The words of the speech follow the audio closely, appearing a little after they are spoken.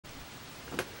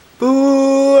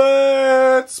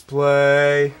Let's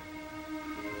play.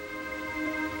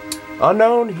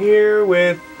 Unknown here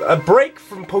with a break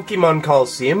from Pokemon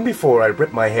Coliseum before I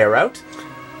rip my hair out.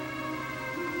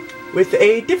 With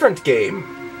a different game.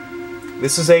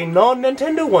 This is a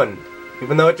non-Nintendo one.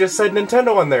 Even though it just said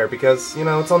Nintendo on there because, you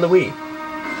know, it's on the Wii.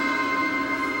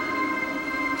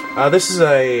 This is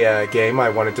a game I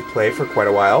wanted to play for quite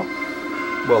a while.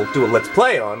 Well, do a Let's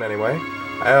Play on, anyway.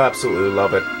 I absolutely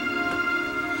love it.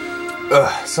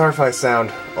 Ugh, sorry if I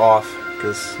sound off,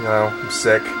 because, you know, I'm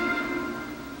sick.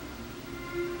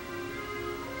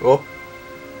 Whoop.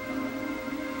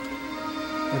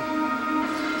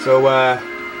 So,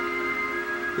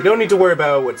 you don't need to worry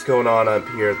about what's going on up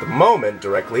here at the moment,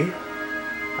 directly.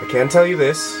 I can tell you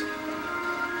this.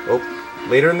 Oh,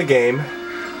 later in the game,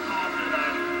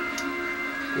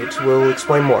 it will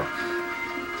explain more.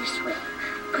 This way,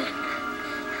 quick.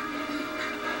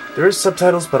 There is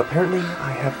subtitles, but apparently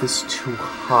I have this too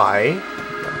high.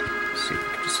 Let's see if we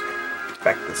can just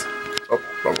back this. Oh,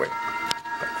 wrong way.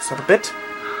 Back this up a bit.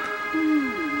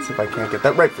 Let's see if I can't get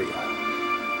that right for you.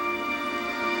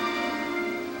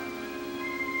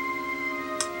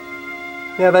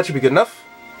 Yeah, that should be good enough.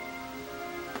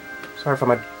 Sorry if I'm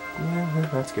yeah,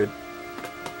 that's good.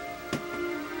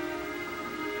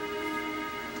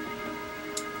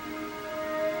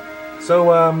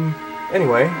 So,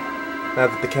 anyway, now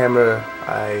that the camera,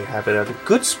 I have it at a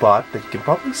good spot, that you can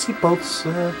probably see both,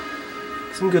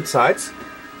 some good sides.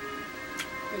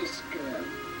 This girl,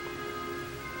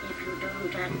 if you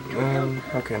don't act to help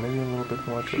her, okay, maybe a little bit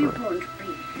more to she the won't be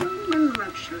human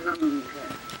much longer.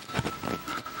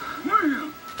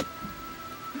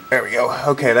 There we go.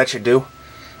 Okay, that should do.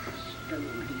 Slowly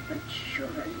but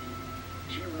surely,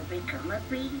 she will become a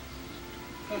beast.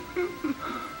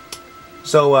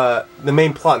 So, the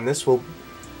main plot in this will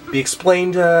be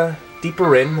explained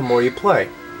deeper in the more you play.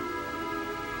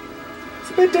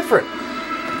 It's a bit different.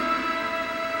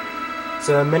 As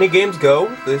many games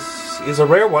go, this is a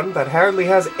rare one that hardly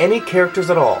has any characters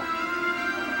at all.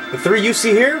 The three you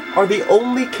see here are the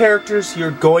only characters you're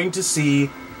going to see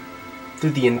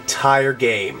through the entire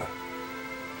game.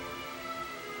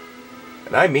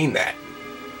 And I mean that.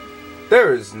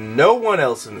 There is no one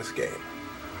else in this game.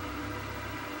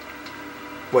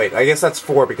 Wait, I guess that's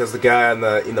 4 because the guy on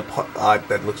in the pod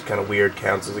that looks kind of weird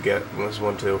counts as as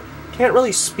one too. Can't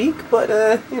really speak, but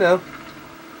you know,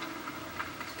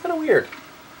 it's kind of weird.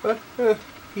 But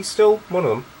he's still one of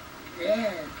them.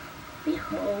 There,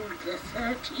 behold the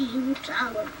 13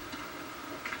 Tower.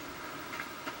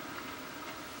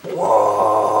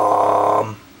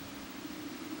 Whoa.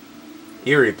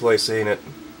 Eerie place, ain't it?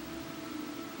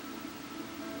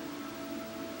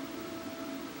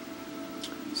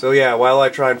 So yeah, while I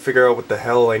try and figure out what the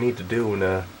hell I need to do in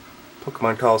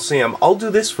Pokemon Coliseum, I'll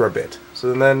do this for a bit.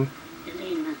 So then...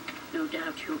 Elena, no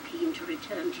doubt you're keen to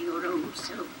return to your old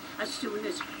self as soon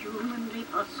as humanly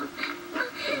possible.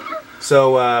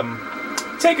 So,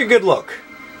 take a good look.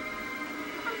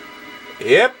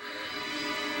 Yep.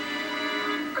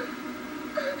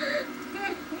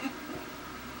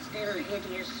 Still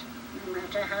hideous, no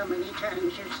matter how many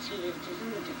times you see it,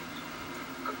 isn't it?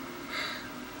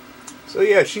 So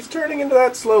yeah, she's turning into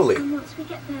that slowly. And once we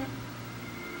get there,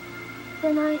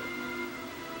 then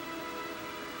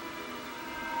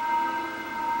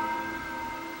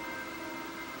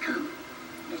Come,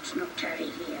 let's not tarry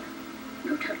here.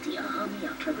 No doubt the army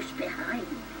are close behind.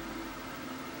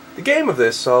 The game of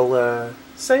this I'll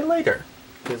say later,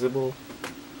 because it will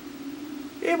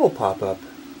pop up.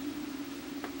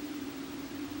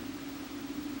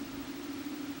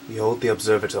 Behold the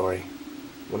observatory.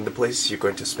 One of the places you're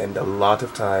going to spend a lot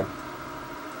of time.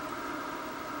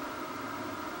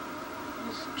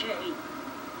 This chain,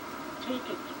 take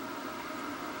it.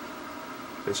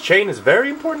 This chain is very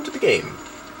important to the game,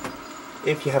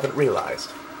 if you haven't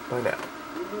realized by now.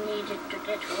 You need it to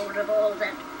get hold of all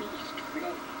that beast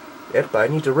flesh. Yep, I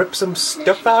need to rip some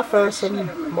stuff off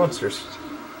some monsters. To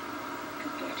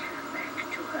get her back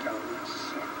to her own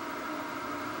self.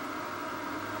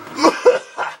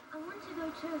 I want to go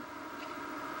too.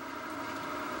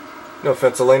 No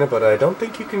offense, Elena, but I don't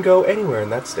think you can go anywhere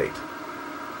in that state.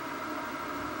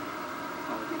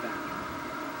 I'll be back.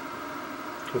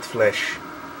 With flesh.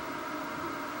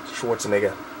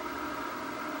 Schwarzenegger.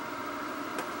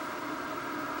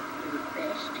 You'd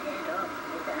best head off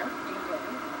without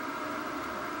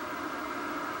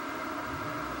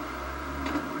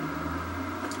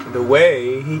delay. And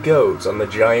away he goes on the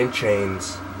giant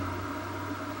chains.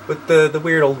 With the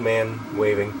weird old man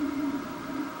waving.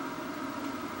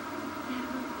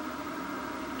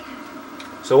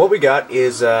 So what we got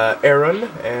is Aaron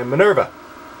and Minerva.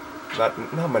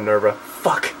 Not Minerva.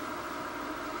 Fuck!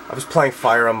 I was playing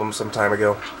Fire Emblem some time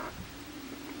ago.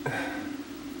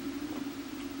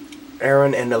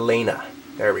 Aaron and Elena.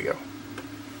 There we go.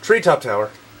 Treetop Tower.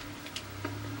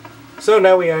 So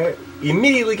now we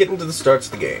immediately get into the starts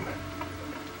of the game.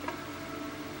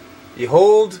 You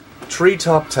hold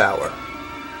Treetop Tower.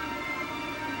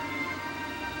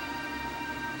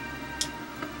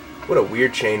 What a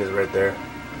weird chain is right there.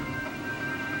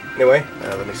 Anyway,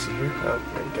 let me see here. Oh,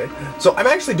 okay. So I'm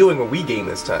actually doing a Wii game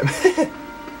this time.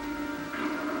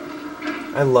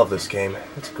 I love this game.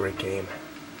 It's a great game.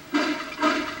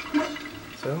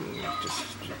 So,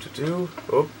 just do.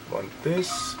 Oh, want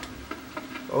this.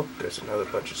 Oh, there's another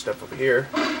bunch of stuff over here.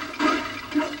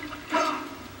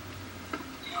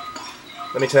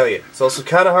 Let me tell you, it's also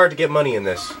kind of hard to get money in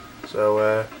this.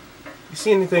 So, you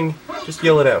see anything, just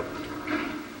yell it out.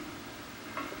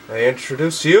 I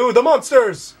introduce to you the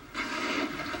monsters!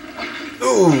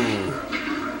 Ooh!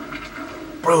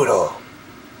 Brutal.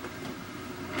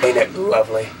 Ain't it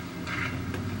lovely?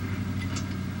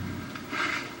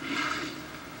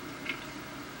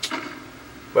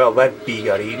 Well, that bee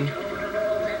got eaten.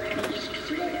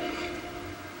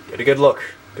 Get a good look.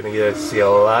 Gonna get to see a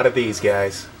lot of these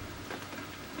guys.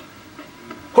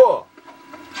 Huh!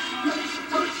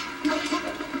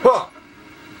 Huh!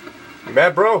 You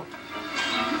mad, bro?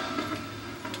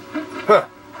 Huh!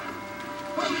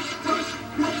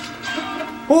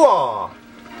 Hooah!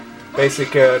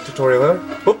 Basic tutorial there.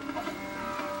 Whoop!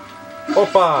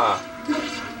 Opa!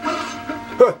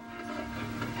 Huh!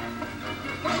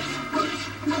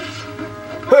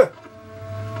 Huh!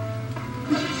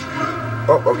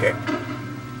 Oh, okay.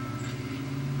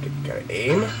 Gotta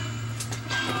aim.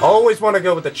 Always want to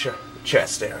go with the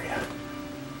chest area.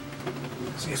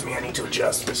 Excuse me, I need to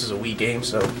adjust. This is a Wii game,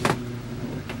 so...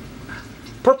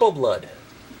 Purple blood.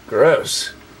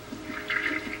 Gross.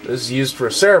 This is used for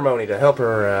a ceremony to help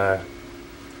her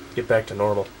get back to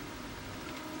normal.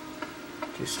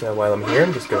 Just while I'm here,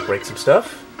 I'm just gonna break some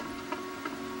stuff.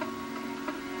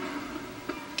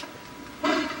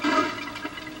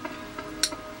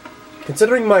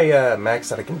 Considering my max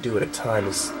that I can do at a time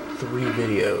is 3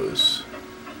 videos.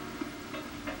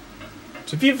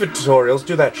 So if you have tutorials,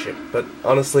 do that shit. But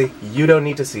honestly, you don't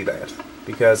need to see that.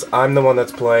 Because I'm the one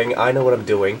that's playing, I know what I'm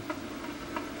doing.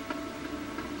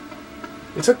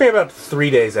 It took me about 3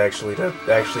 days, actually, to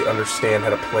actually understand how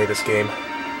to play this game.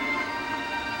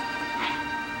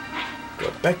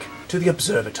 Go back to the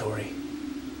observatory.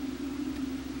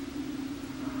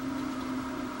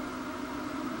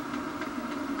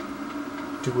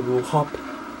 Do a little hop.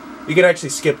 You can actually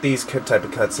skip these type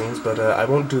of cutscenes, but I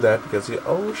won't do that because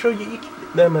I'll show you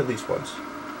them at least once.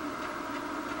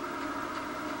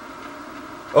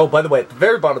 Oh, by the way, at the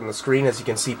very bottom of the screen, as you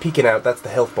can see peeking out, that's the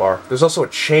health bar. There's also a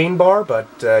chain bar, but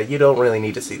you don't really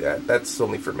need to see that. That's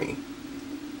only for me.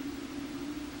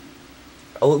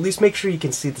 I'll at least make sure you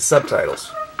can see the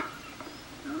subtitles.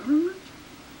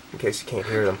 In case you can't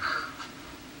hear them.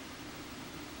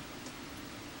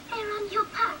 Aaron, you're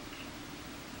back.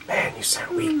 Man, you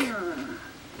sound weak.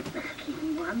 Back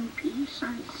in one piece,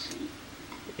 I see.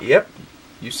 Yep.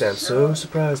 You sound so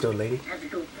surprised, old lady. Have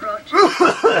you brought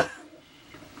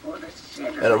for the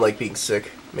ceremony? I don't like being sick.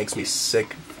 It makes me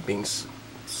sick being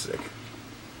sick.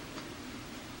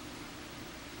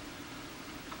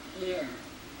 Here.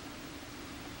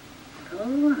 Go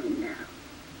on now.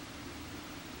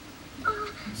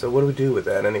 So what do we do with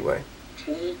that anyway?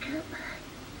 Take a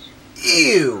bite.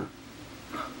 Ew!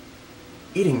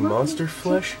 Eating monster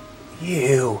flesh?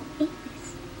 Ew.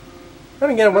 Then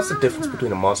again, what's the difference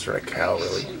between a monster and a cow,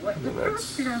 really? See what I the mean,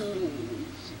 that's... problem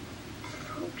is.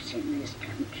 Folks in this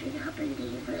country are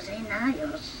believers in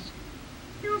Ios.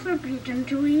 You're forbidden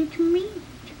to eat meat,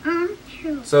 aren't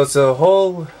you? So it's a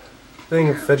whole thing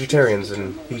of vegetarians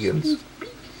and vegans.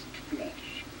 Beast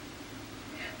flesh.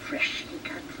 Freshly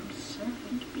cut from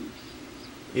servant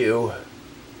beasts. Ew.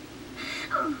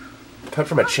 Cut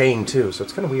from a chain, too, so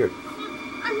it's kind of weird.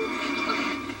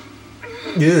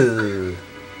 Ew.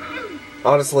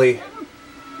 Honestly,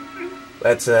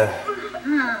 that's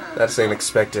an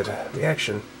expected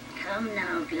reaction. Come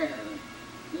now, girl.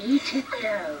 Eat it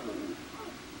down.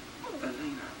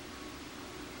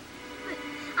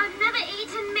 I've never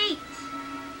eaten meat.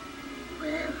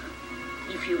 Well,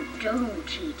 if you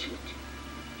don't eat it,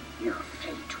 your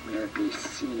fate will be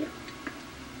sealed.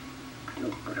 You'll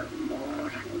grow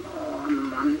more and more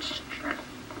monstrous.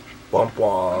 Womp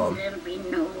womp. There'll be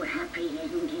no happy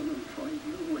ending for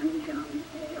you and young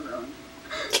Aaron.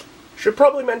 Should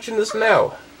probably mention this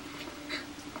now.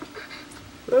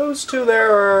 Those two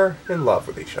there are in love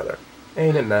with each other.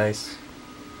 Ain't it nice?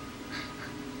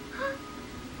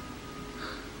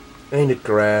 Ain't it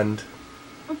grand?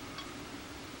 You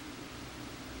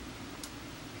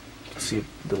can see a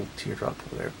little teardrop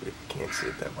over there, but you can't see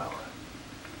it that well.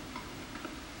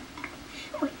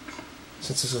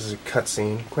 Since this is a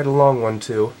cutscene, quite a long one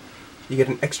too, you get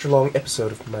an extra long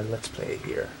episode of my Let's Play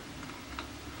here.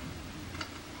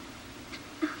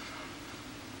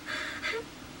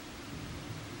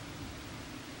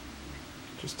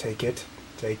 Just take it.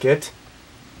 Take it.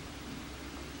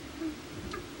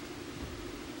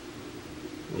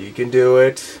 You can do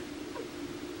it.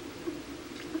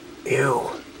 Ew.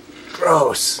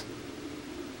 Gross.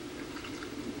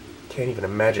 Can't even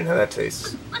imagine how that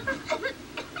tastes.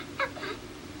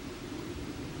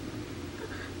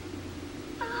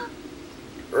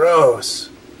 Gross.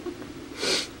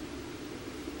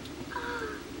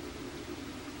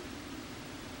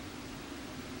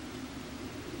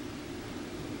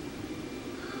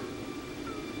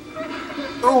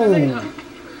 Ooh.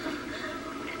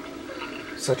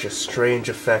 Such a strange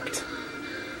effect.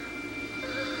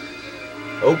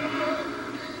 Oh.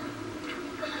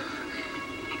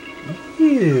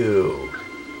 Ew.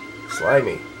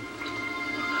 Slimy.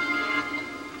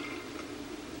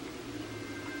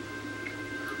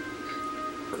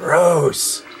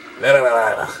 Gross.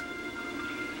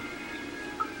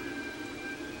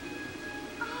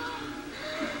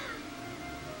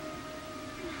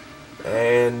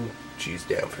 And she's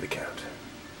down for the count.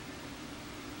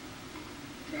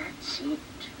 That's it.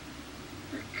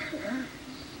 The curse.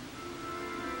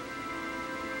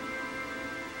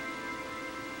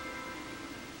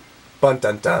 Bun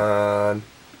dun dun.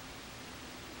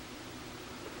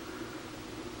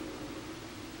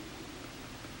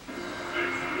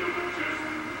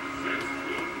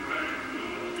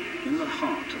 In the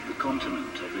heart of the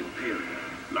continent of Imperia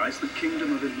lies the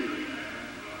kingdom of Illyria.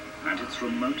 At its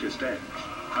remotest edge,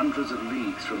 hundreds of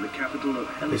leagues from the capital of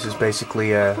Helios, This is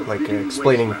basically like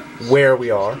explaining where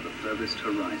we are. to the furthest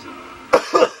horizon.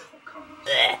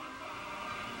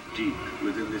 Deep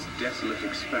within this desolate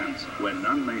expanse, where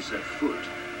none may set foot,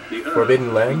 the earth Forbidden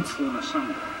has lands? been torn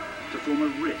asunder to form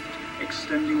a rift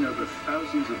extending over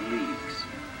thousands of leagues,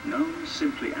 known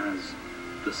simply as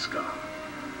the Scar.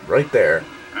 Right there.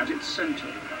 At its center,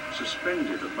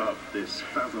 suspended above this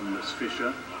fathomless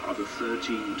fissure, are the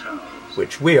 13 towers.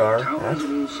 Which we are at. Towers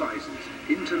of all sizes,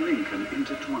 interlink and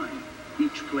intertwine,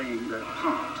 each playing their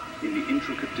part in the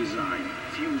intricate design,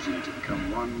 fusing to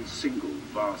become one single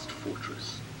vast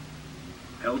fortress.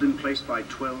 Held in place by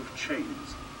 12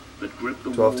 chains that grip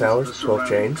the 12 walls towers, of the 12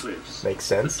 surrounding chains. cliffs, Makes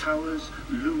sense. the towers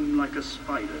loom like a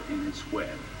spider in its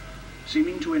web,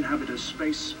 seeming to inhabit a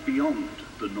space beyond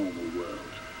the normal world.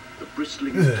 The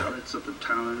bristling turrets of the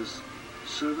towers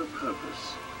serve a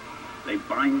purpose. They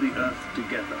bind the earth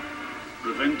together,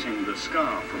 preventing the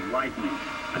Scar from widening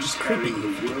and Just tearing creepy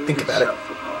if the you world think about it. itself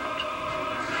apart.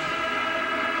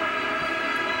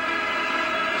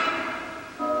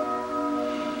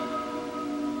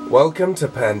 Welcome to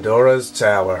Pandora's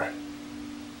Tower.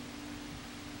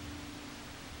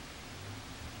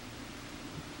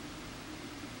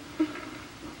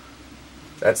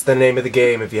 That's the name of the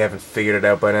game if you haven't figured it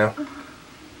out by now.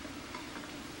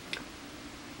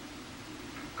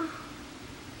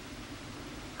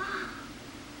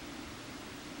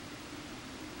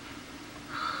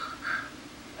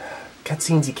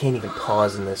 Cutscenes you can't even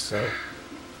pause in this, so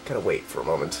gotta wait for a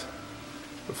moment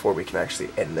before we can actually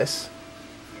end this.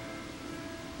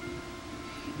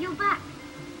 You're back.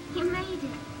 You made it.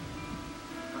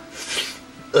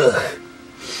 Ugh.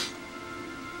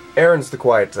 Aaron's the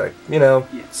quiet type, you know,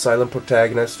 Yeah. silent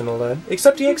protagonist and all that.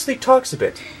 Except he actually talks a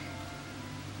bit.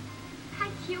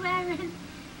 Thank you, Aaron.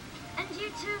 And you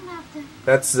too, Mother.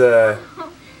 That's, Oh,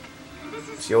 this is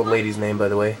it's the old lady's name, by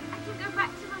the way. I can go back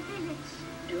to my village.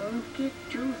 Don't get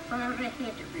too far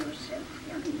ahead of yourself,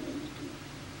 young lady.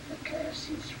 The curse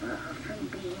is far from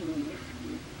being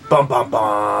lifted. Bum bum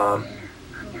bum. There,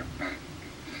 on your back.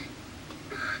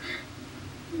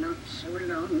 Not so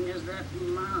long as that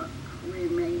mark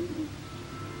remains.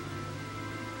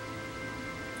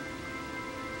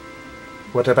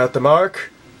 What about the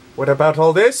mark? What about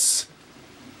all this?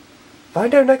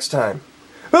 Find out next time.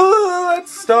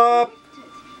 Let's stop.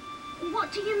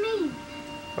 What do you mean?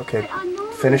 Okay, But I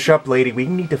know- finish up, lady. We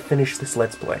need to finish this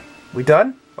Let's Play. We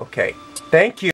done? Okay. Thank you.